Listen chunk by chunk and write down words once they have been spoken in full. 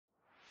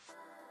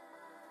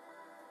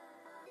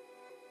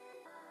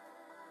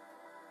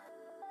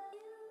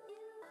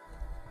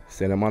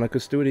Santa Monica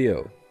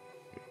Studio.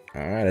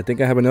 Alright, I think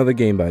I have another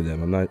game by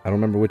them. I don't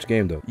remember which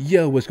game though.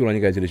 Yo, what's going on,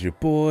 you guys? It is your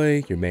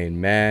boy, your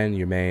main man,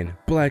 your main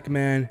black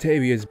man.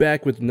 Tavius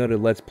back with another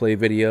Let's Play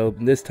video.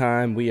 This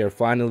time we are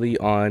finally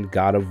on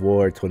God of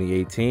War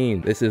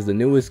 2018. This is the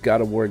newest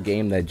God of War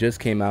game that just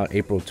came out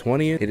April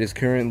 20th. It is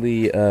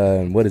currently,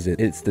 what is it?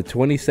 It's the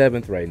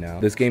 27th right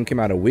now. This game came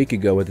out a week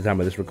ago at the time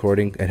of this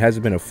recording. It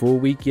hasn't been a full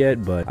week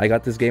yet, but I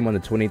got this game on the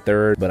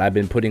 23rd, but I've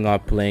been putting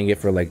off playing it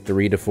for like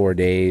 3 to 4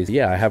 days.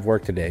 Yeah, I have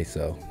work today,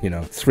 so, you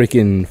know, it's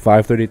freaking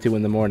 5:32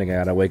 in the morning. I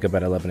gotta wake up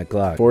at 11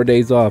 o'clock. 4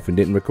 days off and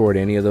didn't record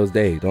any of those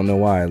days. Don't know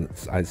why.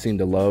 I seem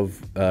to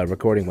love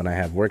recording when I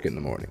have work in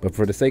the morning. But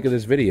for the sake of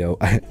this video,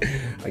 I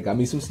got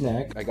me some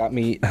snack. I got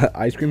me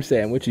ice cream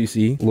sandwich. You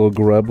see, a little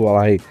grub while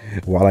I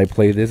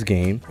play this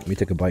game. Let me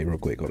take a bite real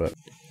quick. Hold up.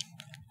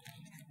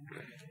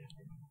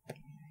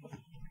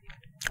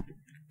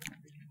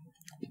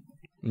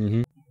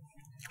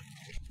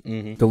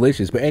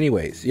 Delicious. But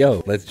anyways,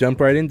 yo, let's jump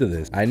right into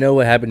this. I know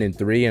what happened in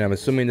 3, and I'm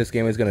assuming this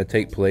game is going to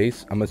take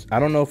place. I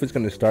don't know if it's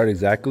going to start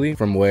exactly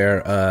from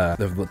where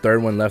the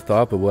third one left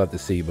off, but we'll have to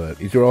see. But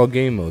these are all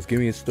game modes. Give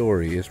me a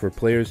story. It's for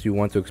players who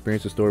want to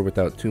experience the story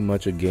without too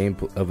much of a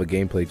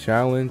gameplay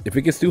challenge. If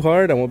it gets too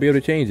hard, I won't be able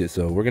to change it.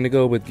 So we're going to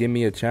go with give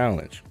me a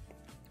challenge.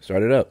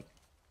 Start it up.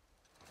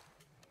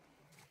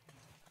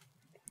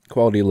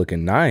 Quality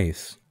looking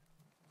nice.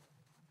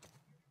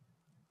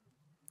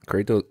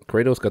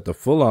 Kratos got the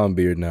full-on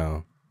beard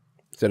now,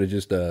 instead of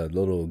just a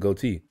little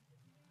goatee.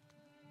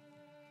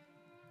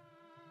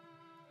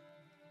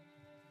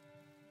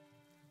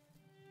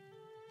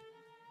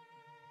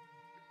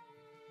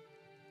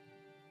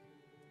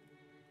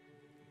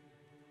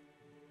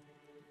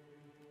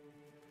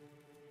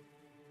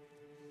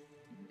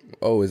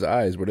 Oh, his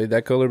eyes, were they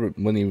that color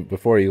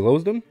before he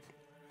closed them?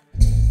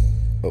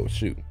 Oh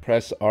shoot.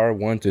 Press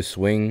R1 to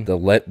swing the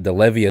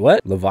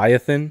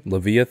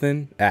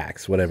Leviathan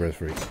axe, whatever it's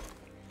free.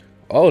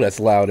 Oh, that's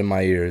loud in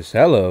my ears.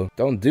 Hello.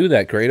 Don't do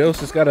that,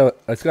 Kratos.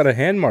 It's got a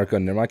hand mark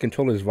on there. My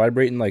controller's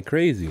vibrating like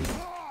crazy.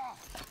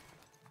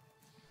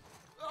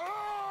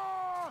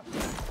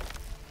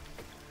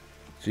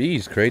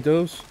 Jeez,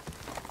 Kratos.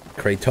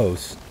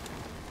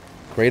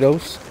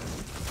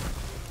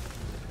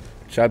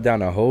 Chop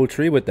down a whole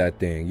tree with that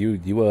thing. You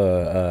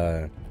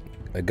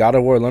a God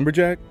of War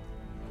lumberjack?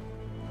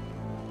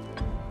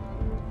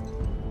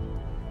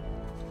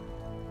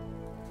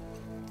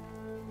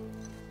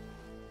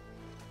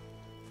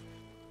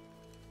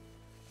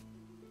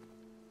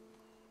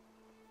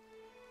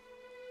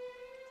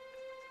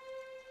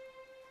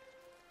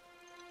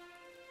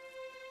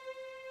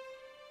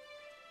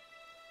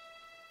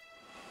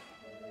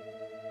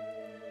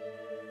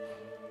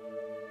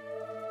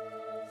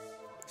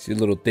 See, the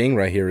little thing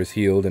right here is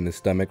healed in his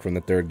stomach from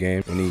the third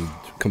game when he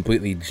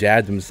completely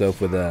jabbed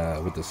himself with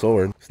the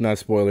sword. It's not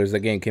spoilers.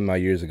 That game came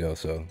out years ago,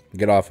 so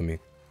get off of me.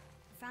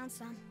 Found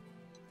some.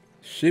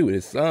 Shoot,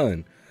 his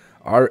son,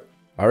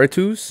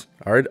 Aratus.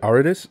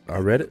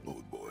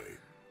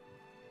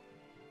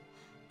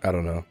 I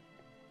don't know.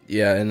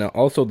 Yeah, and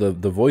also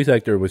the voice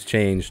actor was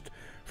changed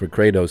for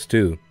Kratos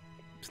too.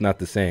 It's not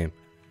the same.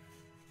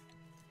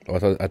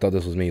 Oh, I thought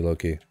this was me,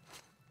 low-key.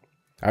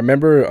 I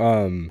remember,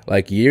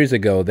 like years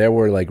ago, there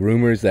were like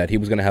rumors that he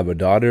was gonna have a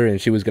daughter,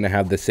 and she was gonna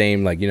have the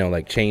same, like, you know,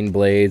 like chain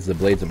blades, the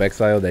blades of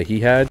exile that he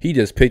had. He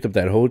just picked up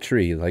that whole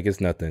tree like it's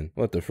nothing.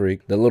 What the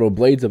freak? The little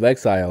blades of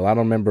exile. I don't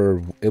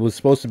remember. It was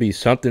supposed to be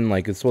something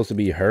like it's supposed to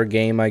be her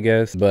game, I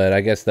guess. But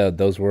I guess that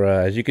those were,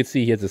 as you could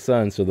see, he has a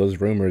son, so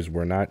those rumors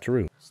were not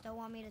true. Still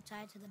want me to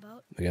tie it to the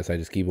boat? I guess I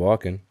just keep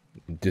walking,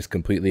 just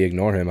completely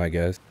ignore him, I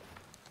guess.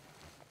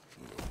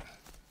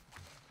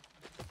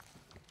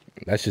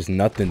 That's just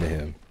nothing to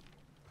him.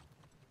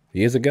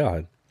 He is a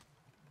god.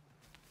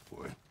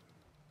 Boy.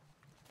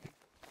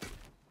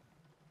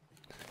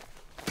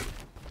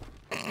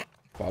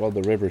 Follow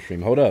the river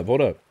stream. Hold up,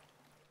 hold up.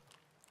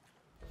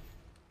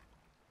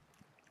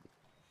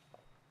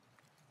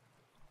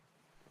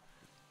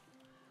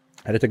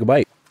 I had to take a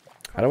bite.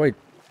 How do I?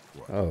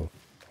 Oh.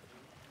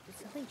 Did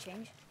something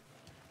change?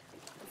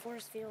 The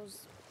forest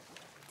feels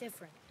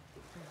different.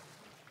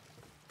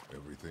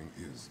 Everything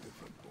is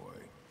different, boy.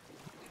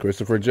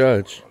 Christopher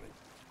Judge.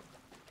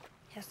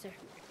 Yes, sir.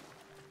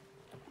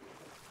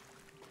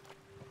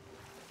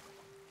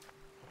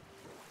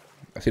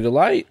 I see the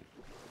light.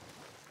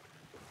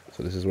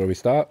 So this is where we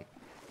stop.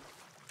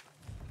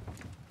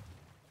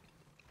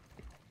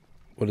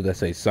 What did that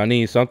say?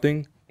 Sunny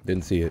something?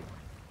 Didn't see it.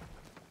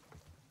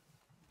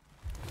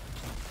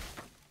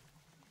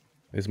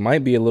 This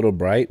might be a little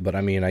bright, but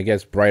I mean, I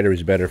guess brighter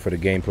is better for the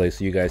gameplay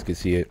so you guys can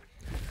see it.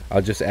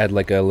 I'll just add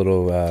like a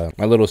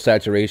little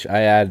saturation.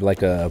 I add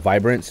like a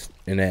vibrance,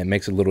 and it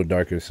makes it a little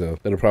darker, so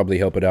that'll probably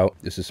help it out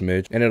just a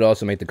smidge. And it'll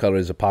also make the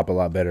colors pop a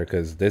lot better,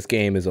 because this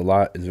game is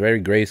very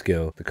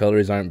grayscale. The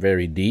colors aren't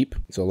very deep.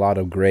 It's a lot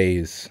of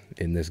grays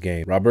in this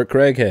game. Robert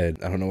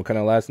Craighead. I don't know what kind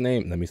of last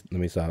name. Let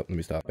me stop.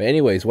 But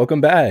anyways,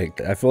 welcome back.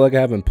 I feel like I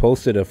haven't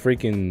posted a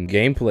freaking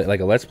gameplay,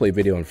 like a let's play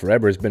video in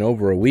forever. It's been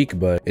over a week,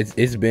 but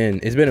it's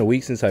been a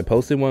week since I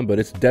posted one, but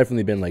it's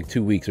definitely been like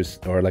 2 weeks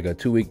or like a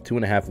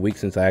 2.5 weeks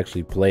since I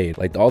actually played.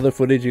 Like all the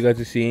footage you guys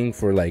are seeing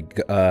for like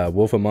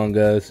Wolf Among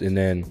Us, and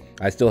then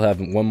I still have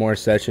one more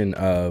session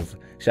of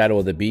Shadow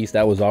of the Beast.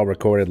 That was all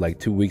recorded like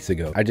 2 weeks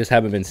ago. I just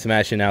haven't been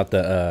smashing out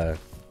the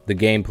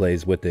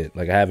gameplays with it.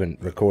 Like I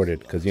haven't recorded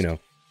because, you know,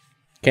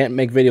 can't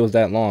make videos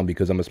that long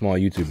because I'm a small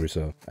YouTuber,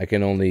 so I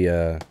can only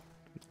I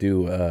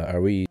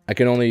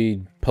can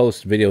only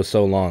post videos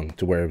so long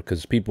to where,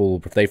 because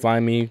people, if they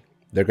find me,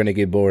 they're gonna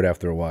get bored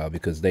after a while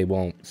because they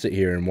won't sit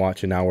here and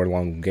watch an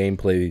hour-long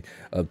gameplay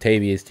of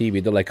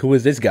TaviusTV. They're like, who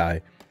is this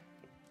guy?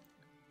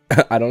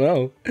 I don't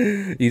know.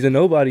 He's a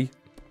nobody.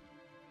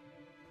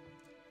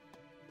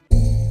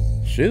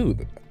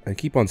 Shoot, I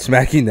keep on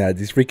smacking that.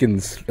 These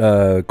freaking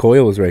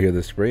coils right here,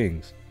 the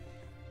springs.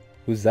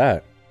 Who's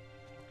that?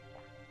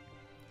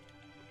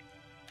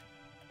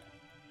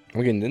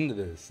 I'm getting into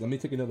this. Let me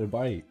take another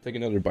bite. Take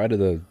another bite of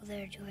the...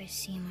 There do I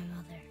see my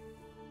mother.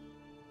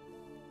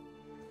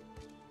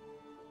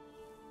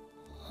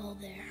 Oh,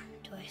 there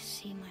do I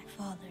see my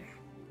father.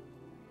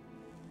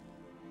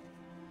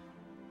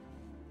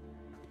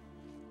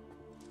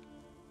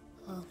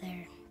 Oh,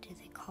 there do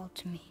they call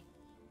to me.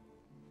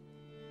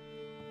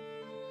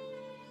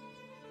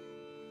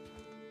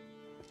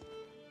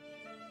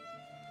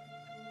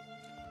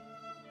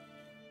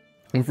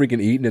 I'm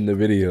freaking eating in the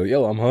video.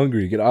 Yo, I'm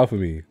hungry. Get off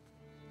of me.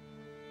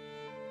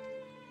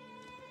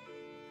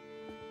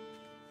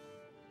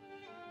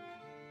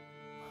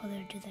 Oh,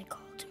 there do they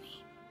call to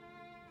me.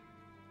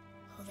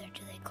 Oh, there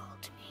do they call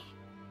to me.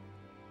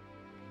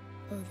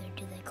 Oh, there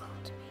do they call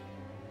to me.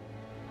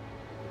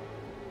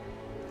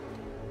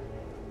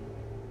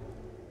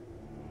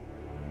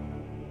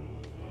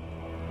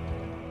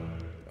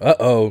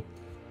 Uh-oh.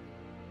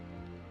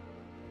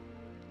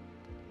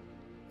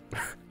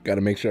 Gotta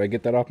make sure I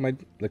get that off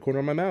the corner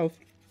of my mouth.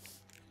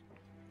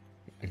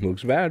 It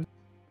looks bad.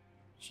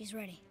 She's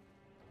ready.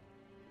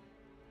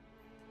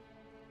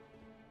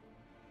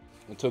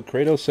 Until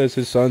Kratos says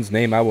his son's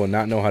name, I will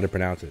not know how to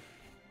pronounce it.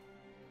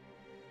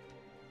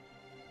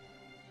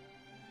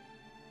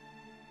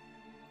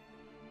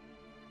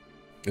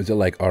 Is it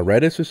like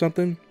Aretis or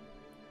something?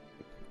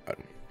 It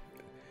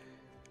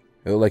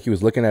looked like he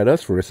was looking at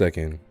us for a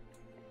second.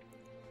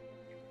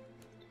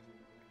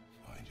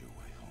 Find your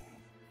way home.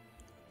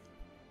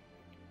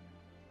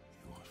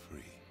 You are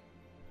free.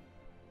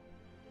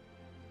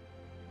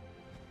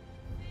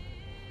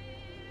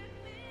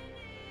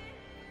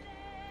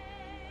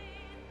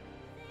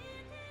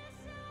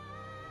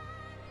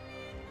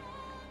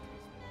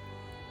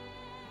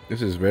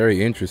 This is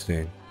very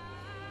interesting.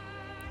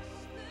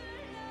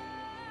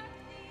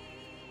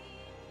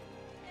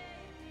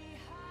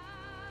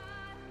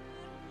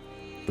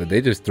 But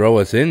they just throw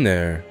us in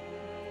there.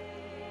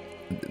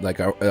 Like,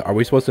 are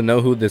we supposed to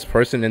know who this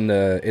person in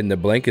the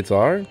blankets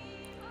are?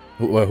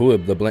 Who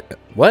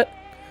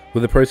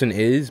the person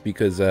is?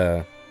 Because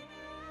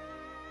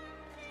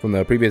from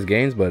the previous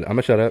games. But I'm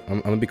gonna shut up.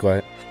 I'm gonna be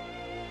quiet.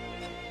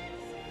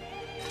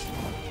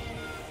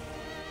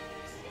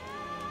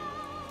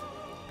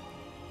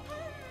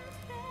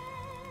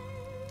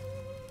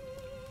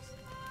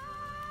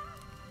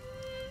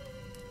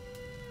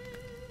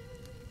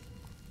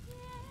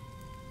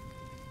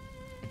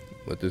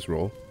 Let this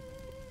roll.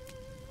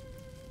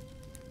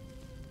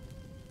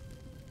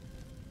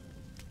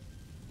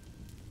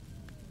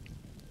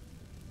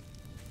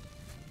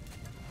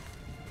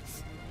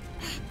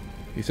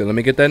 He said, let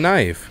me get that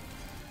knife.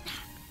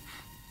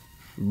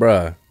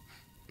 Bruh.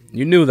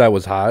 You knew that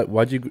was hot.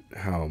 Why'd you...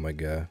 Oh my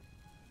god.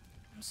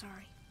 I'm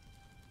sorry.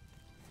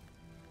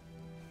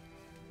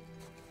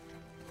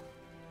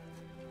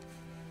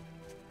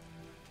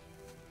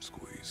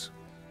 Squeeze.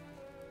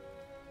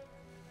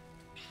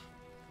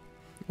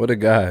 What a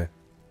guy.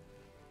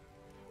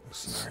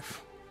 This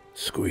knife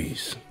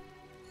Squeeze.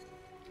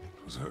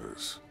 was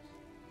hers.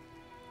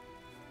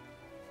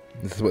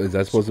 Is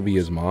that supposed to be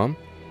his mom?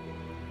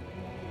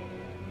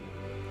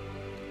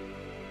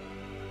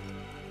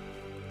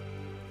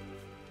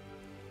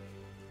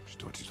 She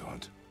taught you to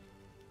hunt.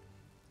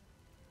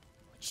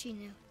 What she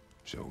knew.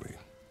 Show me.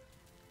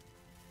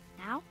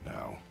 Now?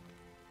 Now.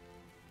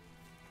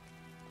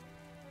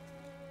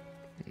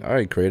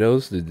 Alright,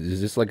 Kratos. Is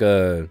this like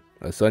a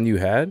son you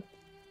had?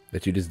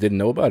 That you just didn't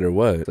know about, or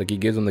what? It's like he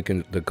gives him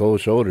the cold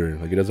shoulder.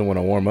 Like he doesn't want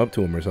to warm up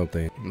to him or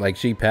something. Like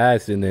she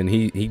passed and then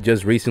he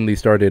just recently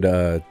started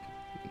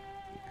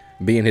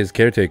being his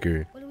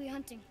caretaker. What are we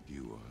hunting?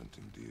 You are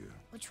hunting deer.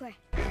 Which way?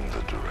 In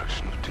the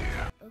direction of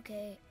deer.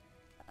 Okay,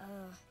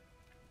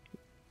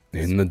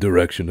 In the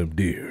direction of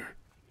deer.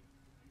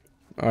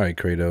 Alright,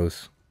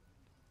 Kratos.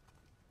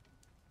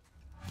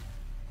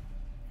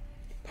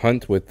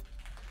 Hunt with...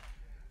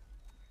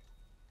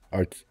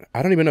 I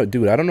don't even know.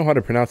 Dude, I don't know how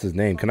to pronounce his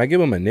name. Can I give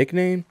him a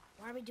nickname?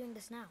 why are we doing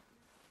this now?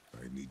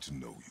 I need to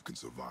know you can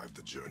survive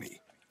the journey.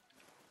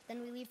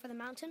 Then we leave for the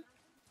mountain?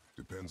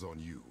 Depends on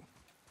you.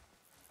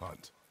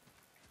 Hunt.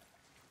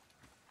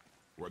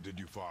 What did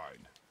you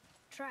find?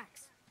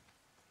 Tracks.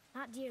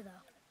 Not deer, though.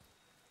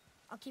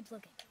 I'll keep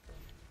looking.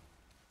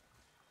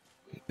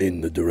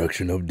 In the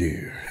direction of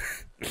deer.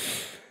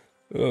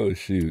 Oh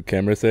shoot,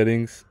 camera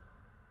settings.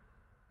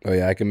 Oh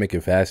yeah, I can make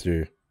it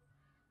faster.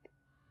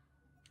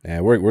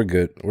 Yeah, we're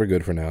good. We're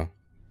good for now.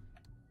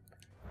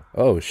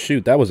 Oh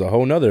shoot, that was a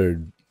whole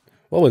nother.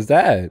 What was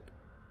that?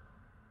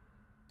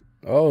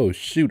 Oh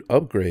shoot,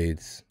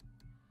 upgrades.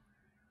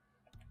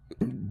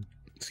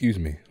 Excuse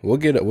me. We'll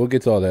get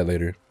to all that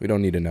later. We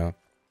don't need it now.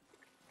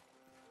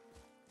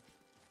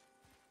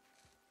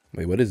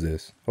 Wait, what is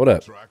this? Hold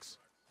up. Tracks?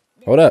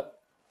 Hold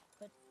up.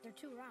 But they're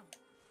too round.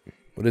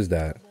 What is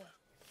that?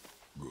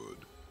 Good.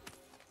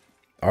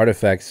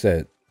 Artifact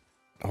set.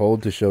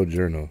 Hold to show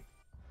journal.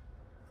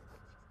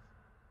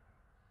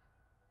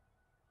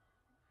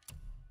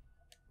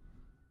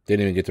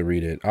 Didn't even get to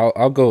read it.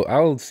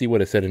 I'll see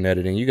what it said in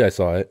editing. You guys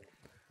saw it.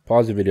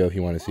 Pause the video if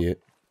you want to see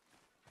it.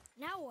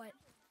 Now what?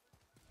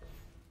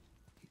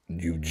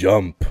 You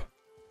jump.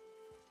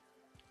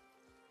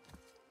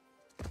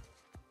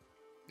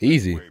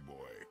 Easy. Way, boy.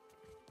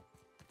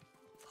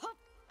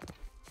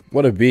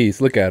 What a beast.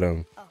 Look at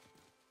him. Oh.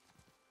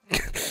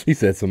 He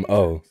said some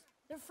oh.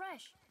 They're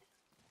fresh.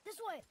 This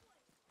way.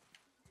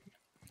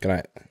 Can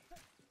I?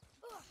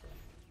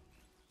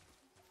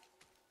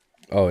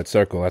 Oh, it's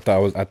circle.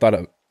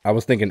 I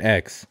was thinking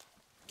X.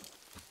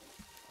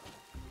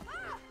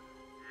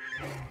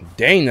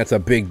 Dang, that's a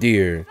big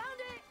deer.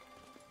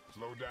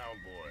 Slow down,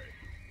 boy.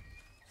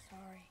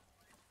 Sorry.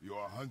 You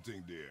are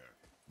hunting deer,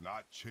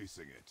 not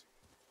chasing it.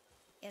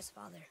 Yes,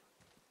 Father.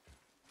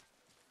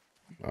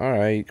 All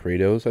right,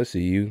 Kratos, I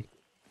see you.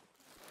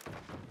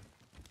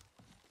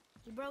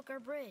 You broke our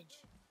bridge.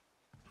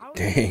 How are we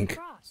Dang. gonna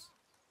cross?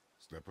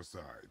 Step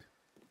aside.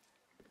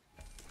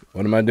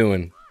 What am I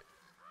doing?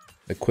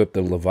 Equip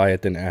the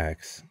Leviathan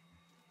axe.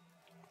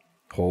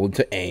 Hold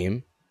to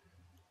aim.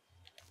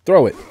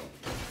 Throw it.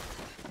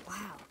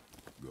 Wow.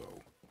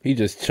 Go. He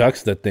just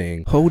chucks the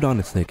thing. Hold on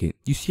a second.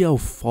 You see how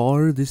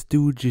far this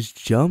dude just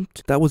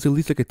jumped? That was at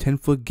least like a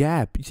 10-foot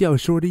gap. You see how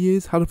short he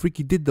is? How the freak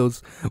he did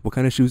those? What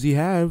kind of shoes he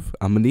have?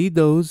 I'm gonna need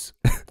those.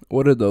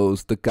 What are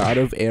those? The God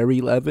of Air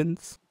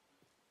 11s?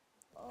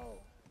 Oh.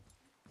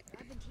 What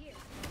happened here?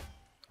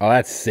 Oh,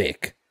 that's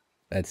sick.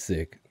 That's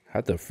sick.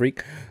 How the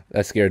freak?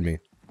 That scared me.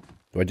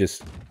 Do I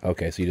just...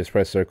 Okay, so you just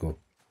press circle.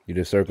 You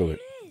just circle it.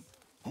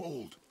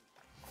 Hold.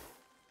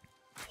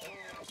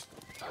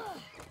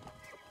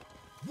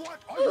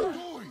 What are you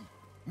doing?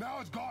 Now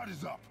his guard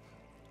is up.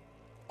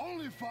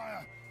 Only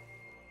fire.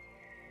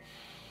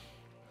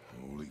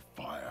 Only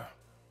fire.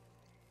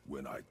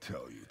 When I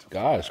tell you to.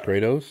 Gosh,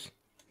 fire. Kratos.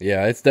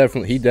 Yeah, it's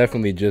definitely... He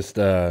definitely just...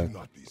 Do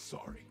not be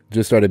sorry.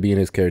 just started being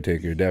his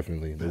caretaker,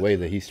 definitely. The way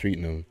that he's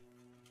treating him.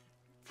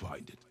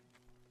 Find it.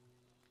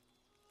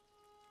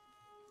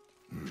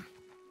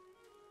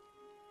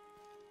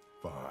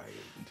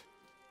 Find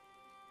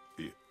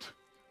it.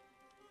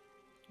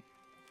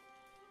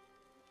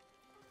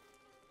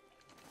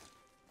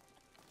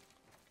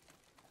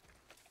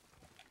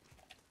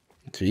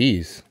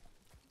 Jeez.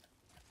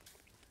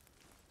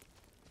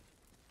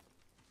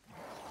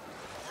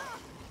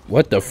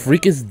 What the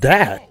freak is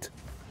that?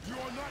 You are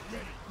not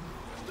ready.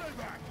 Stay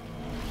back.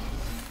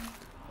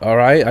 All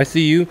right, I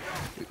see you.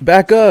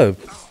 Back up.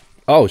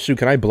 Oh, shoot,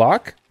 can I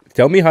block?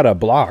 Tell me how to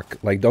block.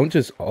 Like, don't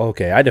just...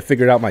 Okay, I had to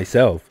figure it out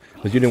myself.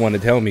 Because you didn't want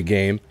to tell me,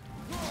 game.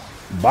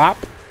 Bop.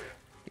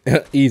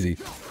 Easy.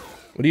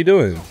 What are you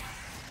doing?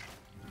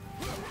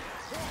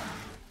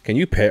 Can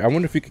you parry? I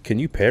wonder if you can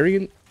you parry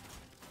it?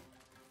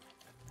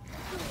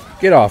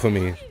 Get off of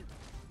me.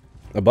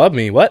 Above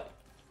me? What?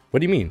 What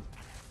do you mean?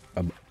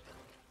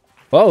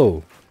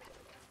 Oh.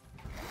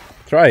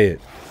 Try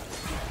it.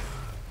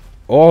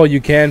 Oh,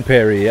 you can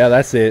parry. Yeah,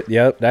 that's it.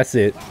 Yep, that's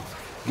it.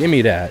 Give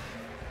me that.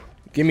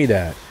 Give me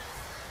that.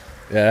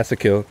 Yeah, that's a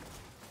kill.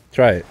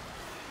 Try it.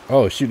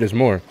 Oh, shoot, there's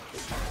more.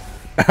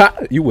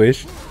 You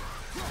wish.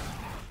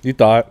 You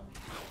thought.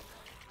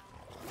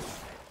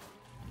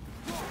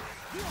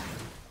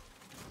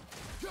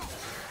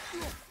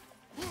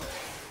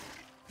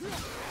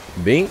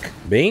 Bink,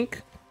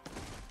 bink.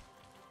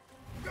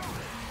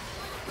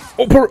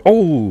 Oh,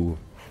 oh.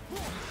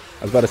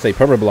 I was about to say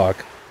purple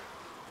block.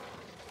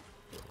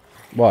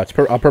 Watch,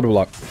 I'll purple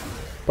block.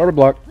 Purple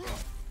block.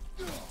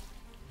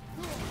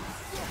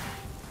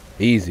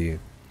 Easy.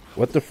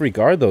 What the freak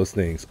are those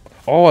things?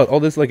 Oh,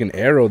 this is like an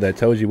arrow that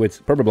tells you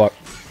which purple block.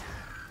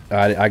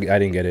 I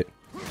didn't get it.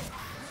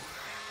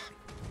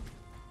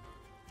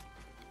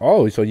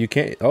 Oh, so you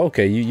can't.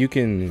 Okay, you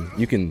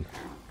can.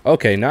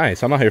 Okay,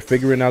 nice. I'm out here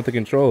figuring out the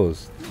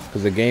controls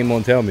because the game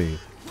won't tell me.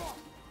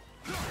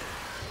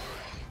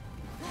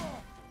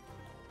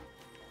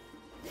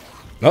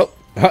 Oh,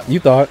 you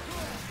thought.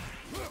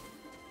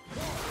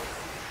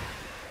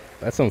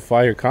 That's some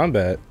fire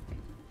combat.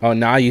 Oh,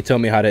 now you tell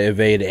me how to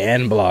evade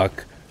and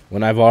block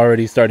when I've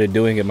already started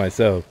doing it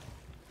myself.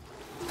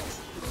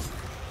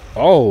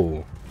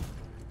 Oh.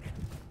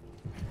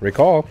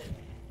 Recall.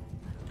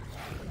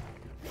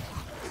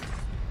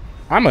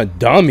 I'm a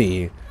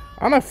dummy.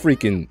 I'm a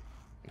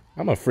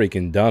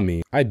freaking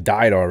dummy. I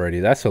died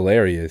already. That's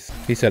hilarious.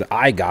 He said,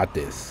 I got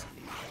this.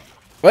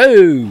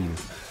 Whoa!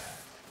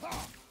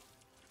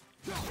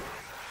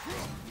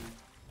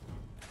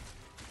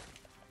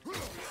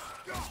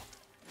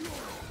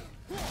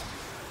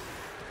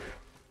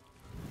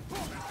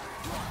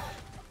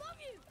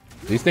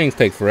 These things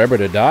take forever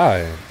to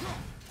die.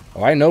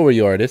 Oh, I know where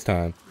you are this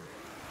time.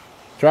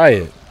 Try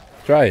it.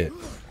 Try it.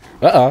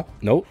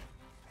 Nope.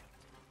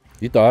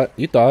 You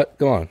thought.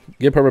 Come on.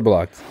 Get perfect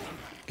blocks.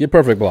 Get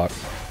perfect block.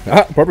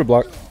 Perfect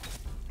block.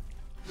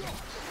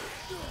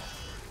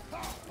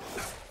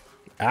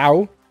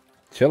 Ow.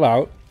 Chill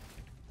out.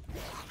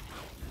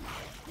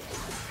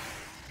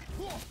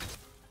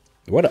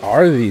 What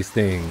are these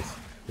things?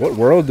 What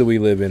world do we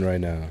live in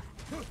right now?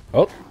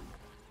 Oh.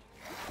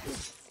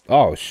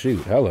 Oh,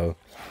 shoot. Hello.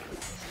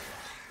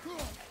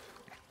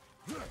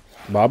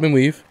 Bob and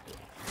weave.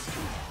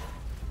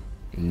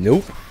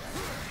 Nope.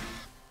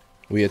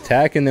 We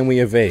attack and then we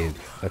evade.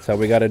 That's how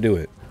we gotta do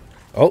it.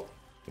 Oh.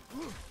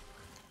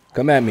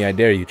 Come at me, I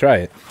dare you. Try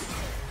it.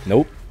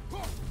 Nope.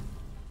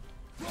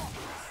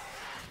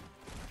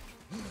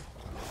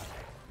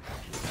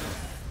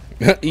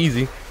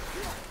 Easy.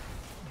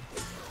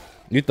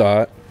 You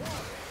thought.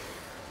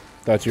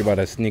 Thought you were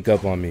about to sneak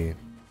up on me.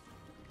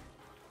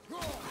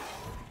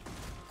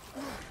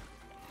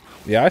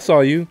 Yeah, I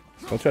saw you.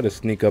 Don't try to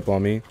sneak up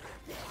on me.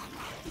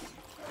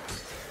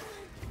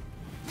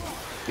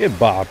 Get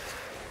bopped.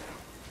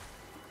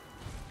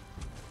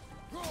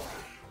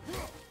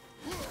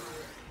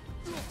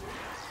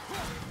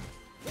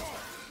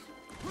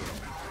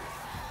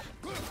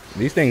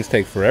 These things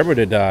take forever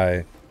to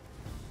die.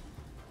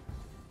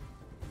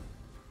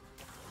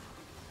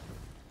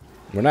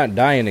 We're not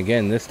dying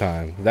again this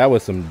time. That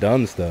was some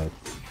dumb stuff.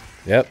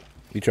 Yep,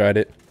 you tried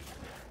it.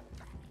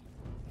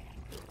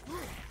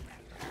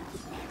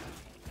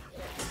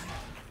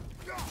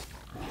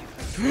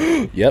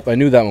 Yep, I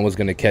knew that one was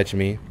gonna catch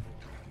me.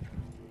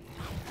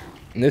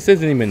 And this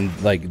isn't even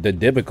like the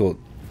difficult.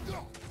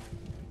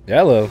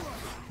 Hello.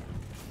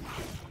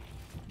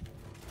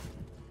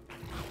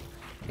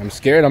 I'm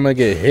scared I'm gonna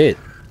get hit.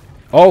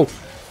 Oh.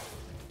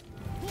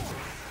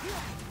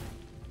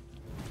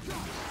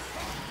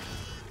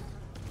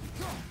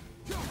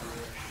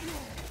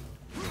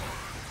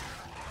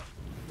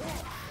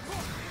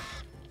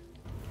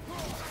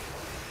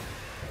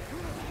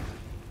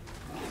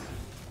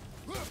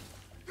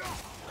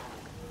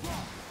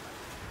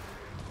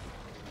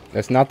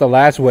 That's not the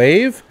last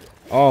wave?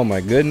 Oh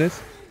my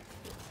goodness.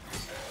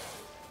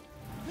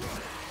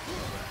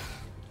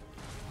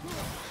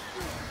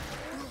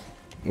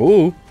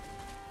 Ooh.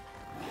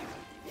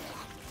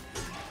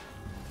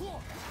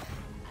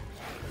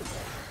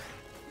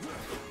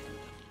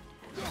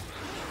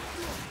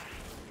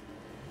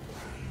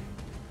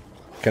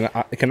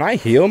 Can I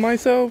heal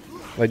myself?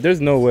 Like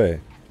there's no way.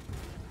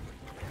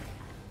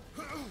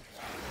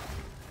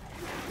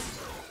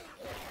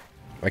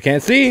 I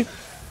can't see.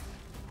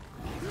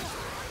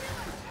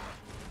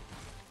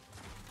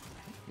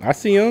 I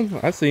see him.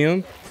 I see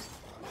him.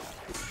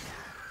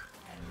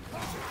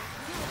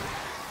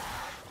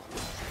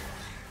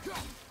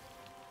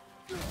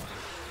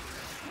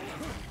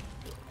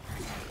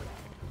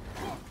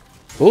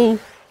 Ooh.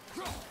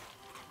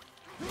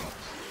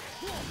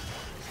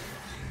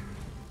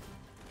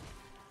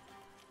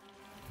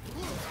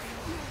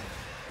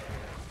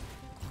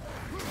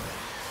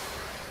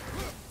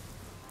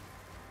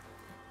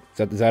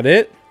 Is that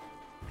it?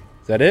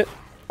 Is that it?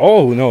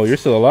 Oh no, you're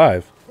still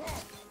alive.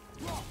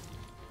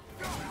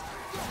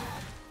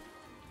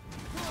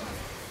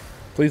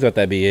 Please let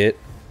that be it.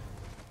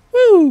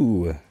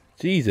 Woo!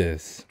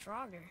 Jesus.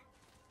 Draugr.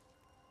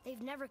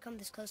 They've never come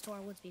this close to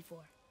our woods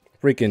before.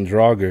 Freaking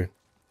Draugr.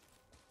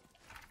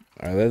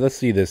 Alright, let's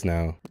see this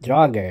now.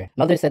 Draugr.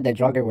 Mother said that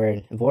Draugr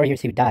were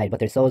warriors who died, but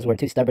their souls were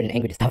too stubborn and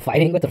angry to stop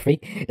fighting. What the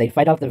freak? They'd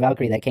fight off the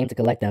Valkyrie that came to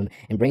collect them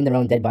and bring their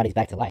own dead bodies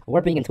back to life,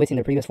 warping and twisting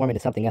their previous form into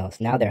something else.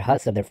 Now they're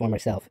husks of their former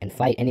self and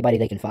fight anybody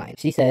they can find.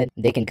 She said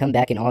they can come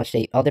back in all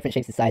different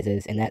shapes and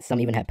sizes, and that some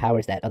even have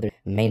powers that others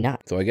may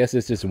not. So I guess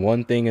it's just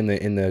one thing in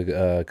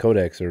the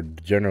codex or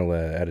general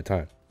at a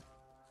time.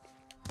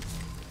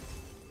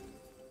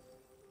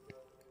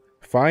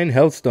 Find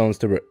health stones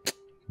to.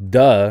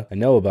 Duh, I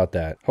know about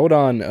that. Hold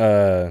on,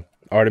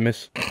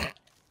 Artemis.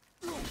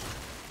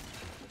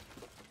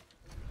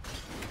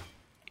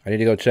 I need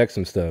to go check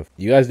some stuff.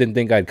 You guys didn't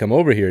think I'd come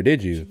over here,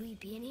 did you? Should we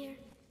be in here?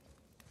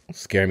 Don't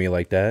scare me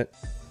like that.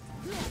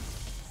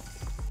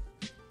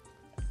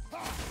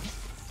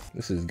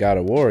 This is God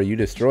of War. You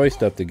destroy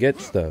stuff to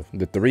get stuff.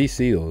 The 3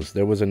 seals.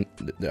 There was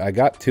I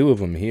got 2 of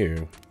them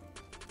here.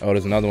 Oh,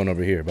 there's another one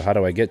over here. But how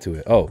do I get to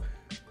it? Oh,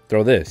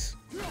 throw this.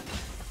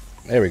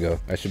 There we go.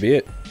 That should be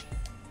it.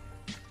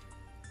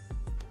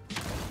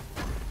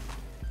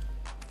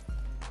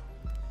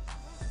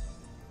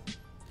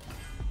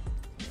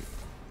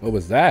 What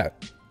was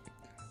that?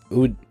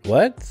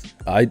 What?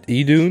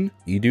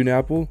 Edune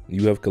apple?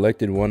 You have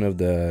collected one of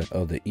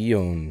the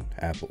Eon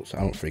apples. I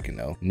don't freaking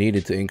know.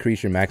 Needed to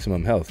increase your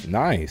maximum health.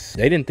 Nice.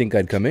 They didn't think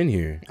I'd come in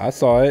here. I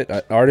saw it.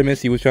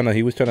 Artemis, he was trying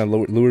to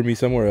lure me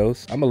somewhere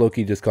else. I'm a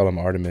low-key just call him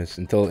Artemis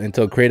until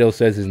Kratos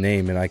says his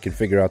name and I can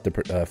figure out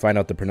find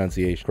out the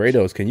pronunciation.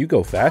 Kratos, can you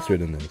go faster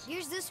than this?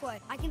 Here's this way.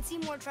 I can see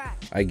more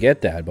tracks. I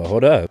get that, but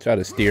hold up. Try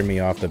to steer me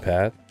off the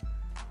path.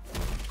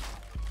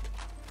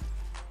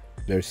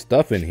 There's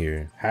stuff in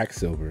here. Hack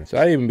silver. So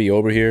I even be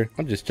over here.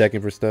 I'm just checking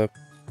for stuff.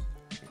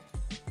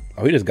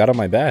 Oh, he just got on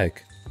my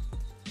back.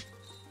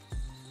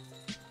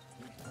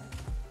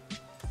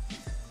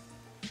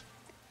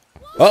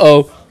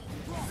 Uh-oh.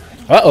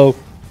 Uh-oh.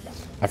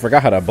 I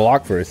forgot how to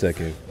block for a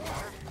second.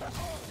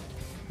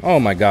 Oh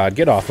my god,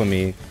 get off of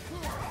me.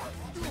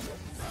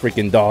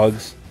 Freaking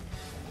dogs.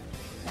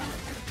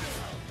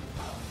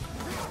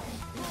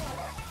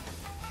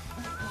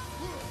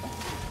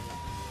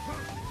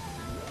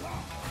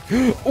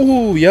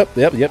 Ooh, yep.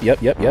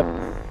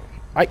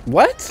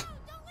 What?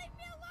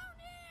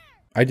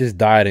 I just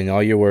died and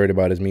all you're worried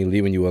about is me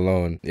leaving you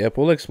alone. Yep,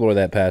 we'll explore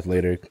that path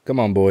later. Come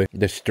on, boy.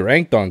 The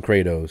strength on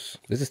Kratos.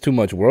 This is too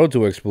much world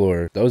to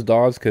explore. Those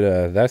dogs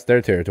could, that's their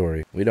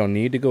territory. We don't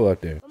need to go up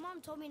there. But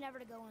Mom told me never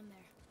to go in there.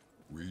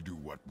 We do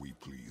what we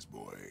please,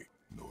 boy.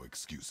 No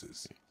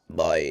excuses.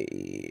 Boy.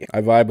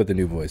 I vibe with the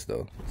new voice,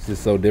 though. It's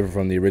just so different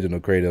from the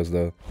original Kratos,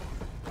 though.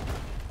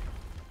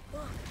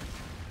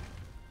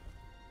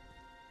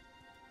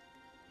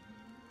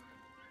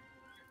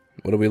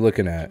 What are we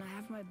looking at? Can I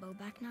have my bow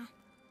back now?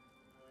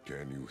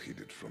 Can you hit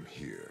it from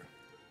here?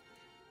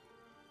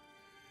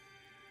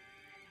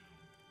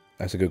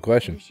 That's a good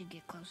question. We should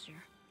get closer.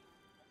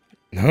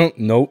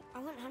 Nope. I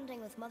went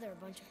hunting with Mother a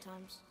bunch of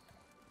times.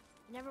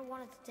 She never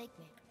wanted to take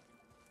me.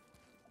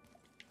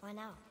 Why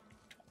now?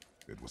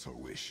 It was her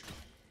wish.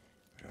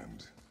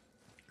 And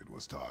it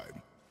was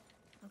time.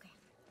 Okay.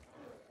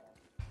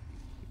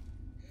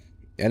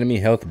 Enemy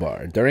health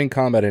bar. During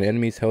combat, an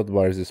enemy's health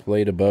bar is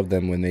displayed above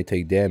them when they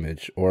take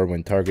damage or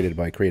when targeted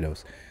by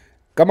Kratos.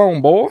 Come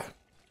on, boy.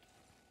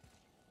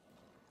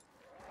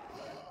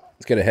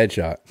 Let's get a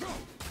headshot.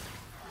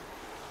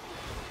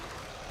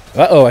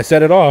 Uh-oh, I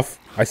set it off.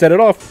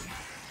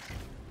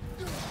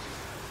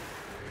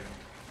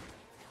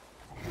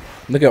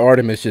 Look at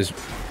Artemis just...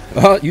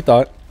 Oh, you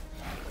thought.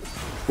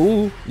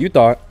 Ooh, you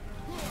thought.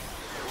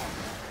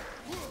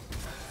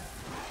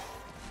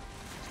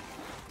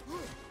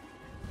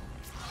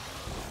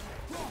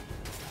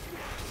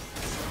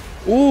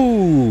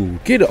 Ooh,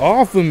 get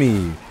off of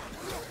me.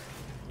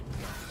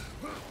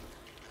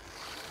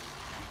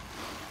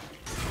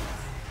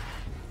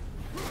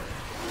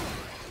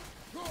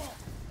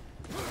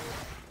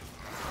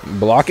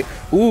 Block it.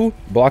 Ooh,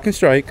 block and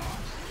strike.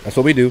 That's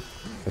what we do.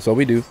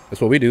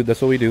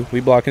 We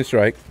block and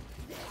strike.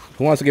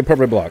 Who wants to get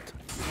perfect blocked?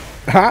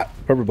 Ha!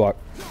 Perfect block.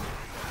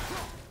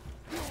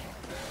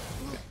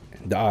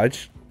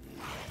 Dodge.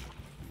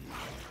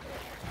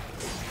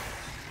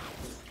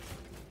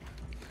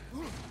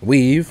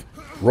 Weave.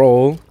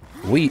 Roll.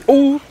 Weave.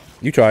 Ooh!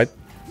 You tried.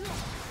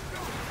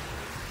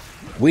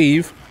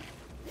 Weave.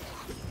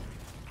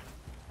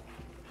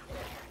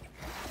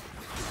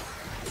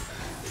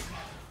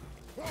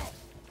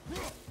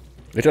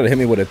 They tried to hit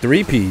me with a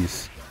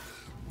 3-piece.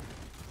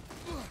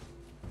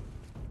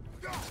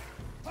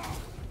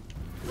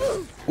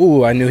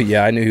 Ooh, I knew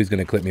he was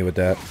gonna clip me with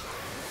that.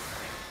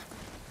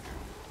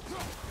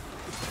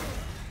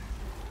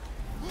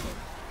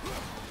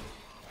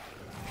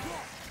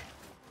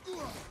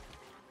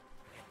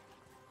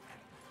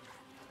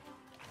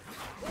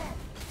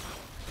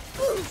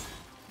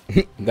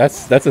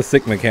 That's a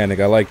sick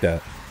mechanic. I like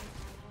that.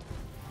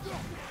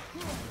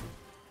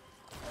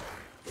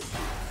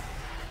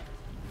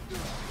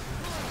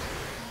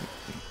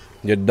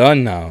 You're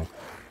done now.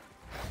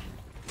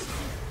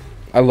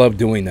 I love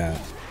doing that.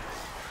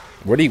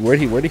 Where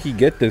did he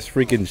get this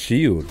freaking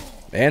shield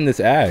and this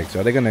axe?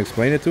 Are they gonna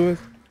explain it to us?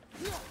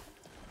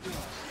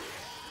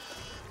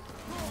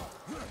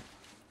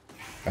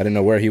 I didn't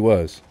know where he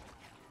was.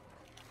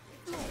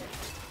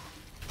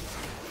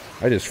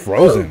 I just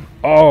froze him.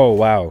 Oh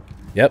wow.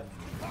 Yep.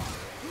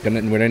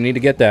 We're gonna need to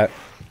get that.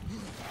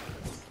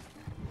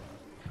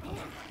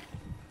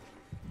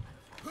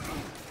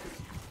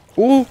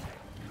 Ooh.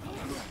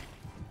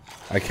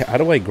 How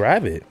do I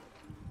grab it?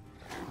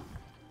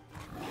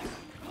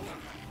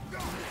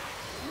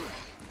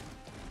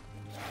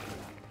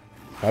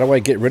 How do I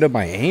get rid of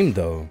my aim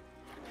though?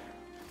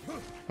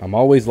 I'm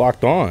always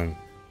locked on.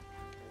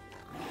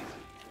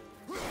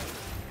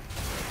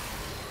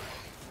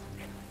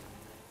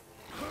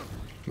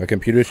 My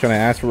computer's trying to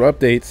ask for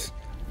updates.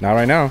 Not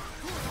right now.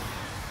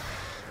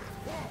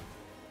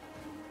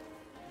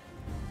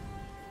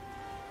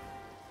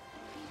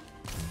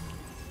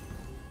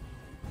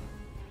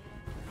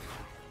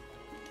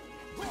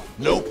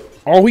 Nope.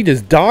 Oh, he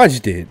just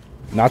dodged it.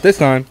 Not this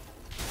time.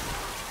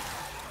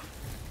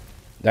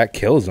 That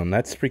kills him.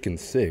 That's freaking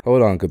sick.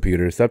 Hold on,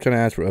 computer. Stop trying to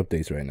ask for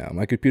updates right now.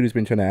 My computer's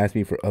been trying to ask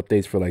me for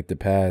updates for like the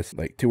past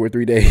like 2 or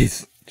 3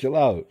 days. Chill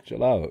out.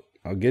 Chill out.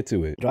 I'll get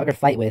to it. Draugr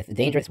fight with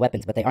dangerous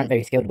weapons, but they aren't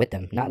very skilled with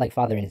them, not like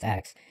Father and his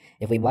axe.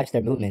 If we watch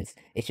their movements,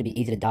 it should be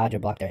easy to dodge or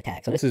block their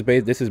attacks. So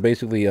This is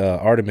basically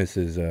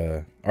Artemis's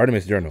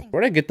Artemis journal.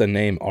 Where'd I get the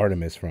name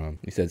Artemis from?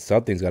 He said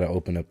something's got to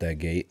open up that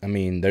gate. I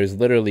mean, there's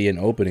literally an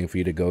opening for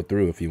you to go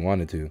through if you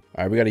wanted to.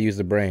 All right, we got to use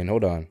the brain.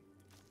 Hold on.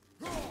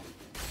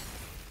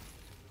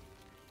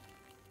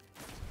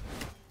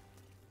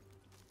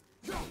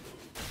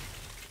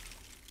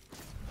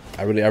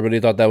 I really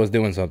thought that was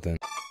doing something.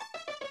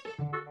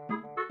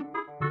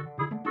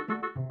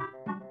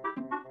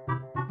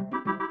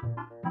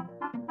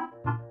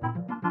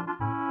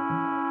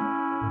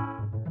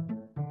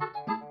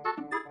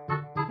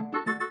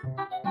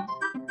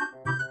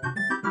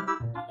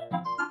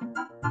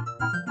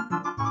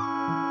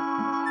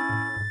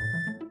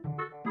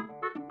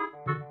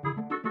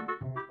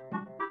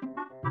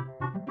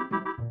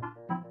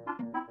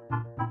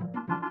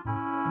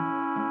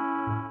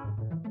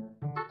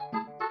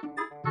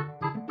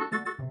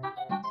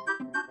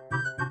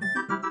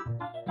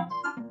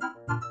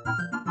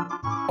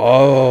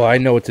 Oh, I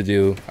know what to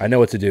do. I know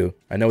what to do.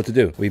 I know what to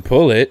do. We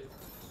pull it.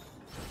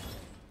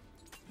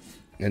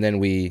 And then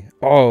we...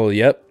 Oh,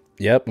 yep.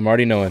 Yep, I'm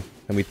already knowing.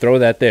 And we throw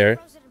that there.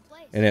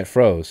 And it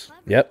froze.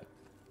 Yep.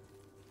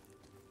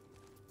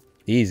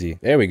 Easy.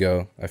 There we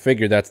go. I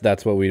figured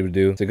that's what we would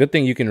do. It's a good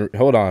thing you can...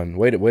 Hold on.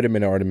 Wait a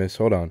minute, Artemis.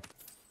 Hold on.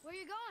 Where are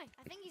you going?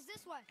 I think he's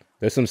this way.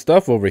 There's some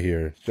stuff over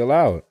here. Chill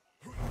out.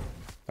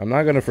 I'm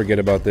not going to forget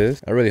about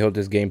this. I really hope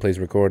this gameplay's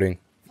recording.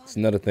 It's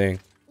another thing.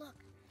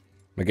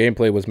 My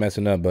gameplay was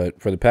messing up, but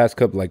for the past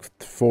couple, like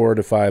 4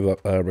 to 5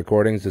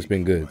 recordings, it's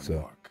been good.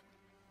 So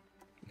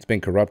it's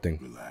been corrupting.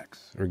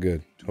 Relax. We're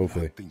good.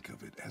 Hopefully. Think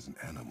of it as an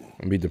animal.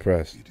 Don't be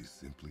depressed. It is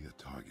simply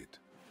a target.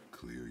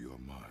 Clear your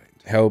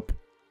mind. Help.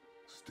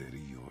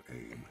 Steady your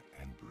aim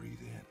and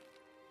breathe in.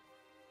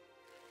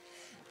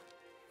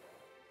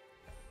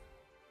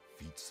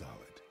 Feet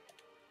solid.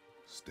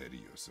 Steady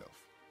yourself.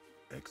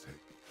 Exhale.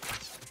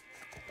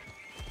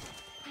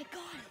 I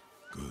got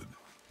it. Good.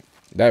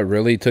 That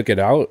really took it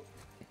out.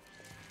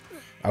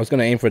 I was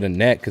gonna aim for the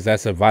neck because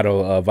that's a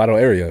vital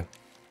area.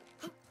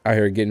 Out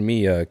here getting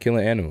me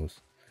killing animals.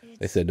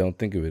 They said don't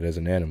think of it as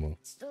an animal.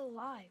 It's still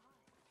alive.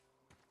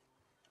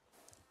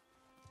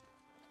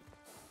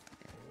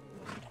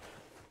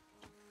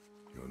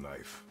 Your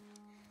knife.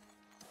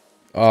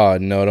 Oh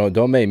no!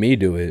 Don't make me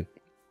do it.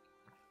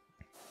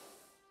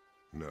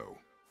 No.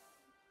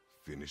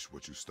 Finish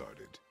what you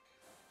started.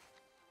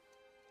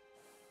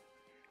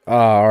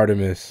 Ah,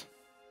 Artemis.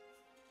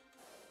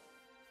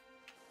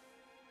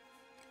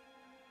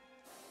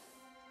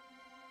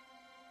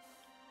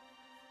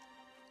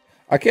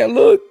 I can't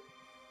look,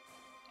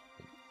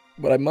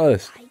 but I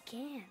must. I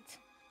can't.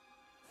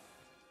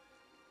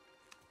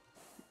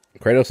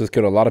 Kratos has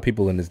killed a lot of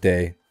people in his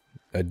day.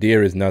 A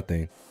deer is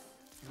nothing.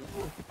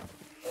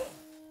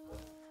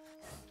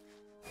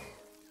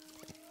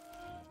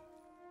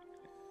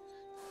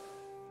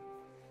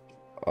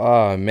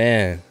 Oh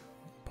man,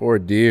 poor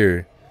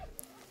deer.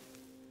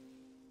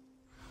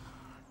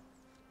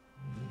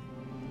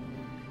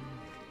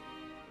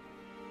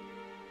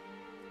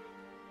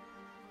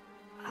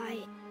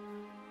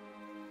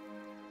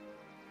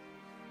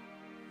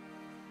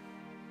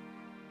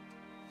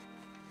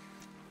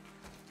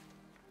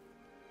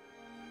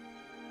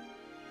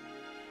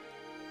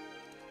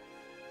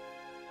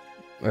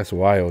 That's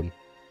wild. And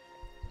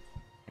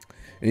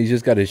he's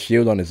just got his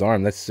shield on his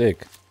arm. That's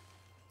sick.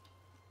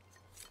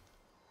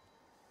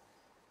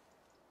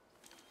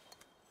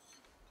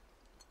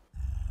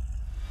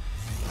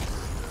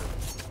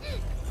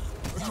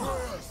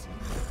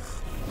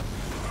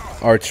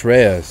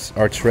 Artreus.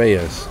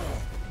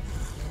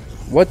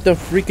 What the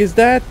freak is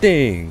that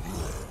thing?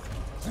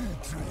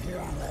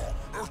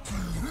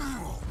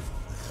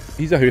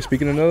 He's out here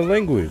speaking another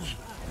language.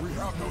 We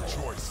have no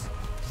choice.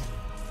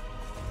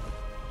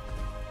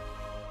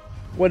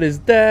 What is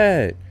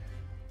that?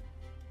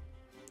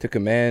 To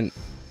command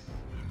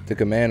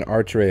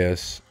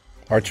Artreus.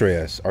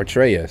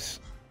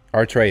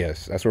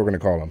 That's what we're gonna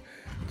call him.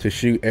 To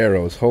shoot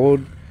arrows.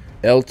 Hold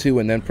L2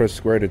 and then press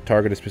square to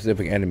target a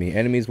specific enemy.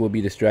 Enemies will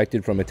be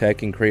distracted from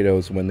attacking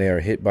Kratos when they are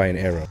hit by an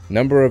arrow.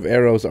 Number of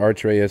arrows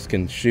Artreus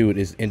can shoot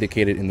is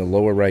indicated in the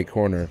lower right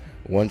corner.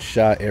 Once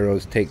shot,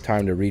 arrows take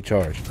time to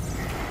recharge.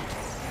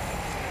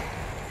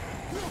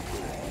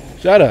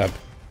 Shut up.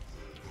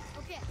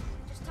 Okay,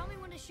 just tell me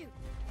when to shoot.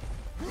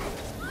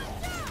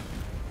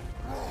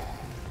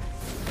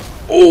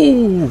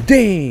 Oh,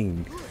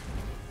 dang.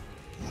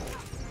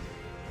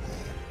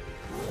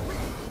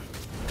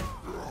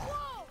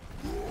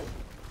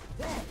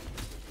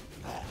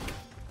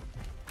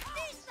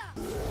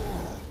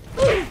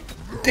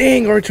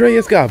 Dang,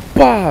 Artreus got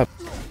bopped.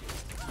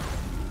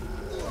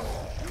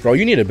 Bro,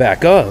 you need to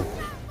back up.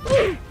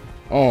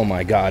 Oh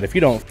my god, if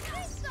you don't...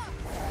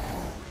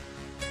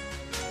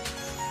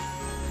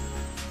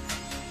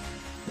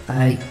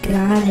 I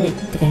got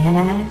it,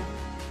 Dad.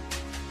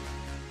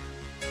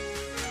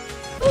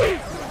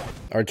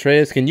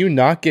 Artreus, can you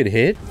not get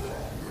hit?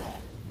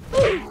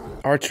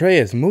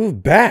 Artreus,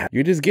 move back.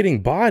 You're just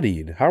getting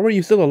bodied. How are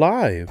you still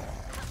alive?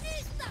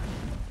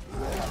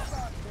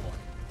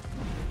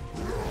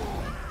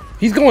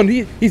 He's going,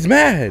 he's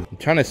mad. I'm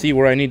trying to see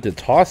where I need to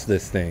toss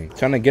this thing.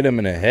 Trying to get him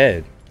in the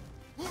head.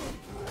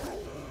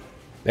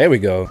 There we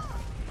go.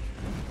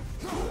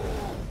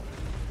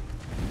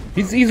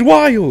 He's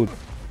wild.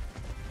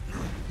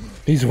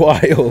 He's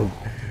wild.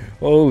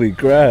 Holy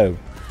crap.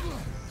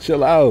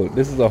 Chill out.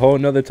 This is a whole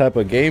nother type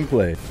of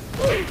gameplay.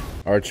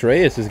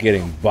 Artreus is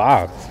getting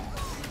boxed.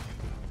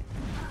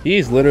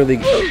 He's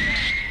literally...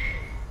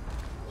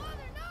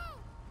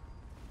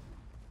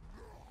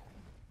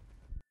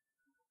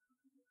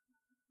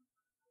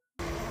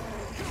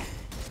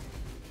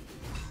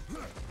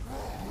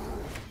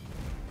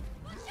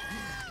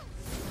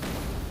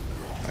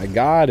 I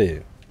got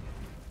it.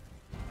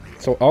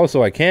 So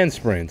also I can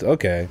sprint.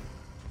 Okay.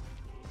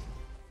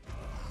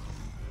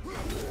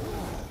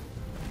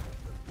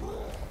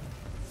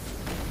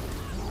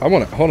 I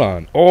want to hold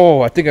on.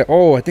 I think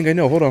I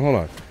know. Hold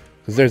on.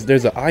 Cuz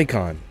there's an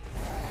icon.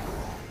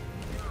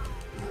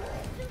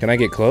 Can I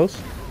get close?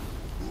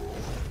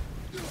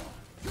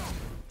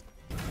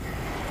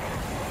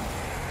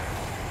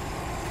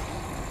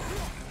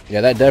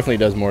 Yeah, that definitely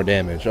does more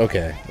damage.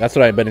 Okay. That's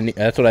what I've been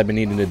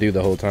needing to do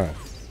the whole time.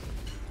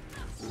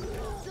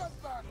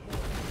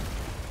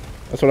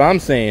 That's what I'm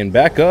saying.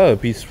 Back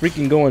up. He's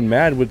freaking going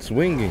mad with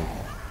swinging.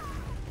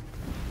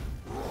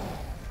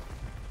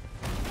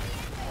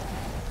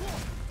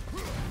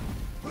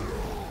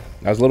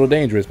 That was a little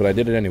dangerous, but I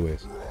did it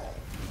anyways.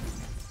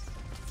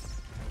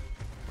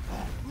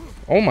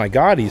 Oh my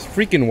god, he's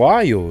freaking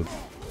wild.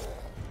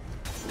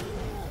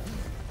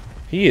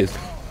 He is...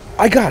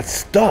 I got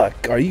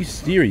stuck. Are you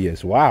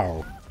serious?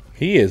 Wow.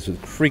 He is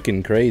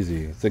freaking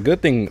crazy. It's a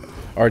good thing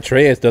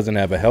Artreus doesn't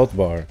have a health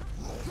bar.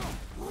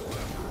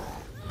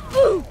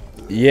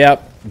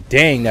 Yep.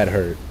 Dang, that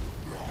hurt.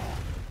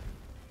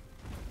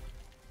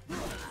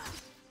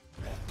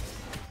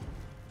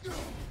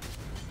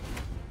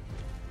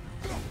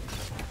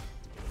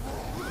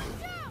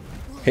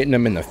 Hitting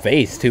him in the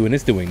face, too, and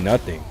it's doing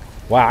nothing.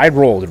 Wow, I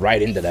rolled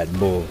right into that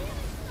bull.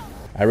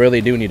 I really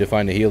do need to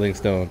find a healing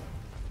stone.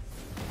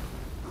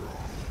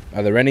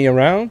 Are there any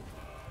around?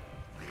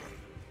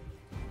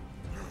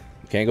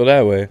 Can't go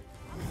that way.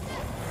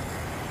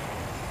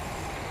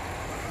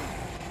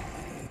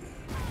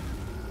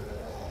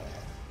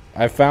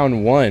 I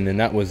found one, and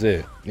that was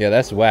it. Yeah,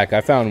 that's whack.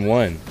 I found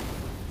one.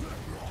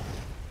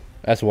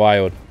 That's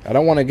wild. I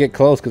don't want to get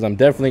close because I'm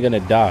definitely going to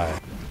die.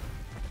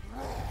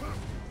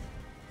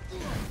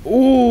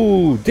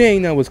 Ooh,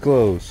 dang, that was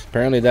close.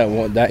 Apparently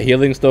that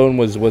healing stone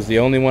was the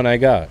only one I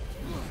got.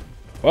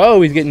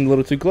 Oh, he's getting a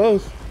little too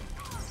close.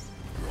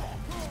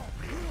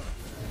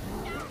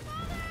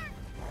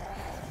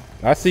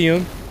 I see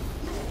him.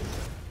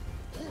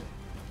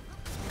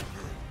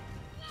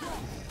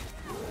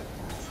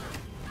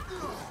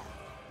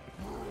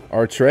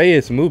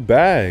 Artreus, move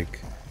back.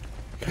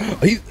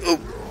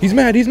 He's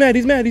mad.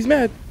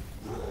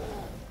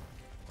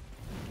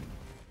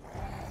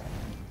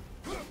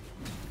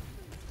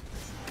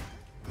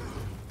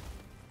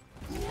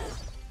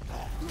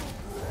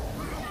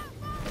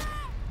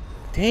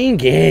 Dang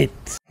it.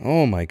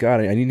 Oh my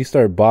god, I need to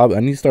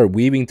start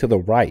weaving to the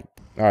right.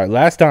 Alright,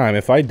 last time.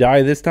 If I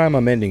die this time,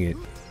 I'm ending it.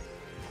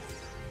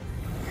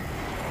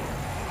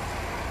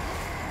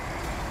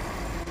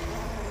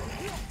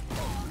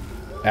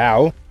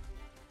 Ow.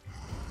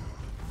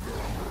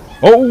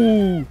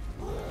 Oh!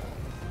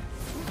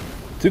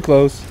 Too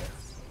close.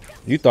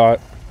 You thought.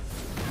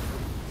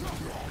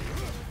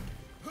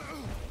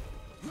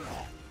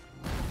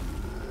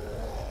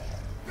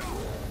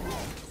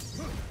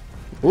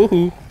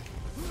 Woohoo.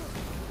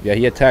 Yeah,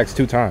 he attacks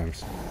 2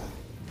 times.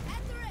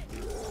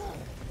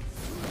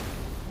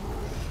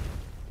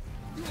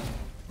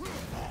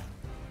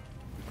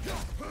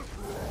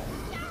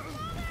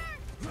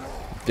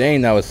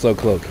 Dang, that was so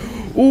close.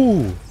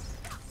 Ooh.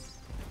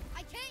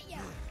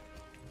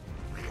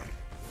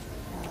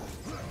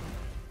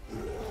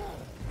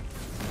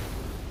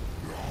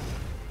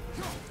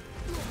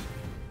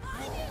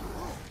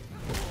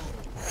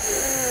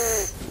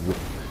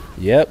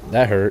 Yep,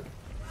 that hurt.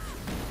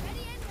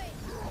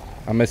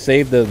 I'm gonna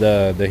save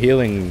the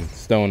healing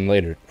stone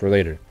for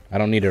later. I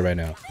don't need it right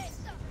now.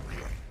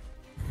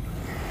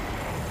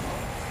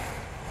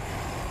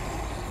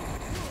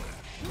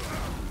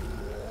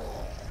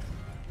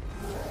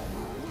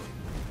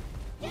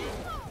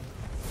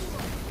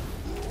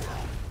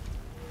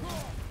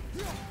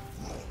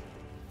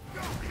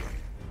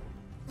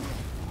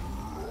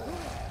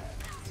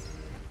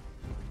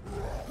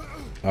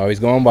 Oh, he's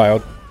going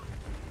wild.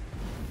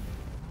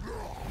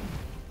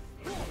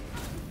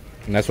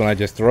 And that's when I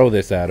just throw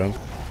this at him.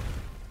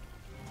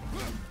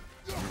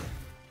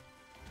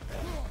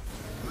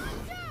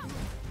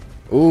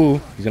 Ooh,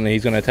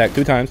 he's gonna attack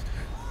 2 times.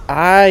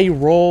 I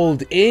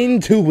rolled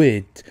into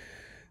it.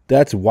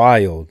 That's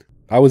wild.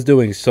 I was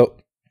doing so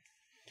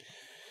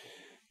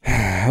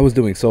I was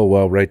doing so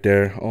well right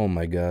there. Oh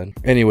my god.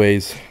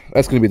 Anyways,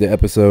 that's gonna be the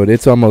episode.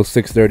 It's almost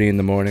 6:30 in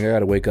the morning. I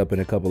gotta wake up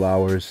in a couple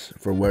hours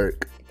for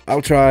work.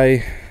 I'll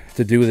try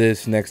to do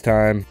this next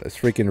time. Let's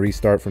freaking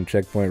restart from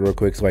checkpoint real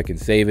quick so I can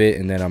save it,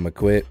 and then I'm gonna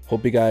quit.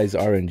 Hope you guys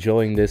are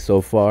enjoying this so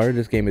far.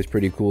 This game is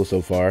pretty cool so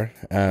far.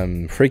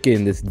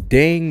 Freaking this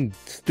dang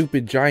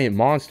stupid giant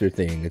monster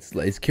thing,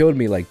 it's killed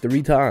me like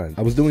 3 times.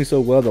 I was doing so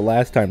well the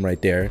last time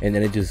right there, and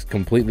then it just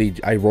completely,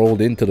 I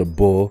rolled into the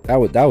bull. That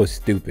was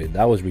stupid.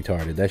 That was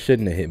retarded. That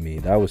shouldn't have hit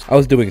me. I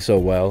was doing so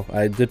well.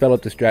 I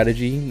developed a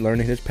strategy,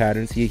 learning his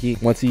patterns.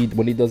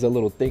 When he does a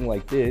little thing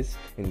like this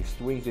and he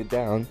swings it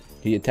down,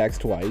 he attacks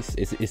twice.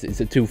 It's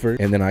a twofer.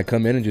 And then I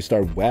come in and just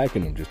start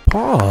whacking him. Just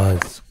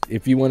pause.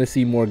 If you want to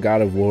see more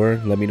God of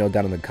War, let me know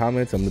down in the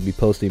comments. I'm going to be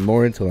posting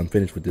more until I'm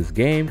finished with this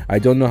game. I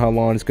don't know how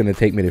long it's going to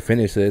take me to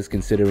finish this,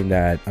 considering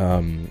that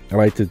I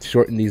like to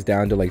shorten these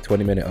down to like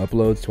 20-minute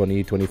uploads,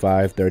 20,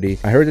 25, 30.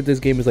 I heard that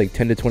this game is like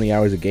 10 to 20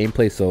 hours of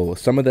gameplay, so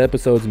some of the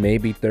episodes may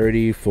be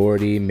 30,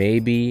 40,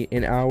 maybe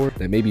an hour.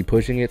 That may be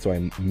pushing it, so I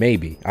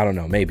don't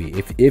know, maybe.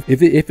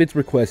 If it's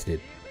requested,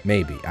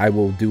 maybe I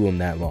will do them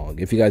that long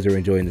if you guys are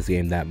enjoying this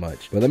game that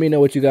much. But let me know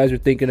what you guys are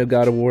thinking of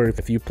God of War.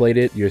 If you played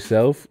it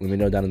yourself, let me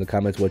know down in the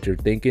comments what you're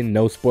thinking.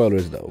 No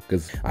spoilers though,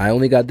 because I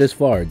only got this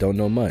far, don't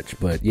know much.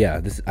 But yeah,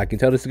 I can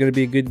tell this is gonna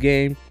be a good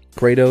game.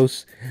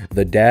 Kratos,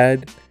 the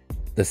dad,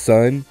 the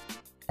son,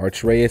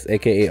 Atreus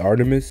aka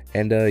Artemis,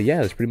 and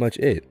yeah, that's pretty much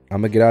it.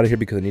 I'm gonna get out of here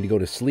because I need to go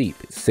to sleep.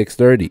 It's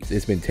 6:30.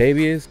 It's been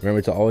Tavius.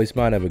 Remember to always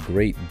smile. Have a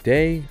great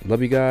day.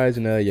 Love you guys,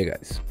 and yeah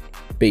guys,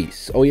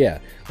 peace. Oh yeah,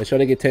 let's try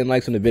to get 10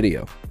 likes on the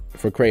video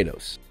for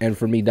Kratos and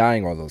for me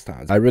dying all those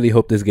times. I really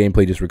hope this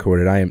gameplay just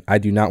recorded. I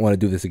do not want to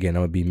do this again.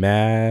 I'm gonna be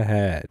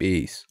mad.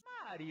 Peace.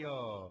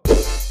 Mario.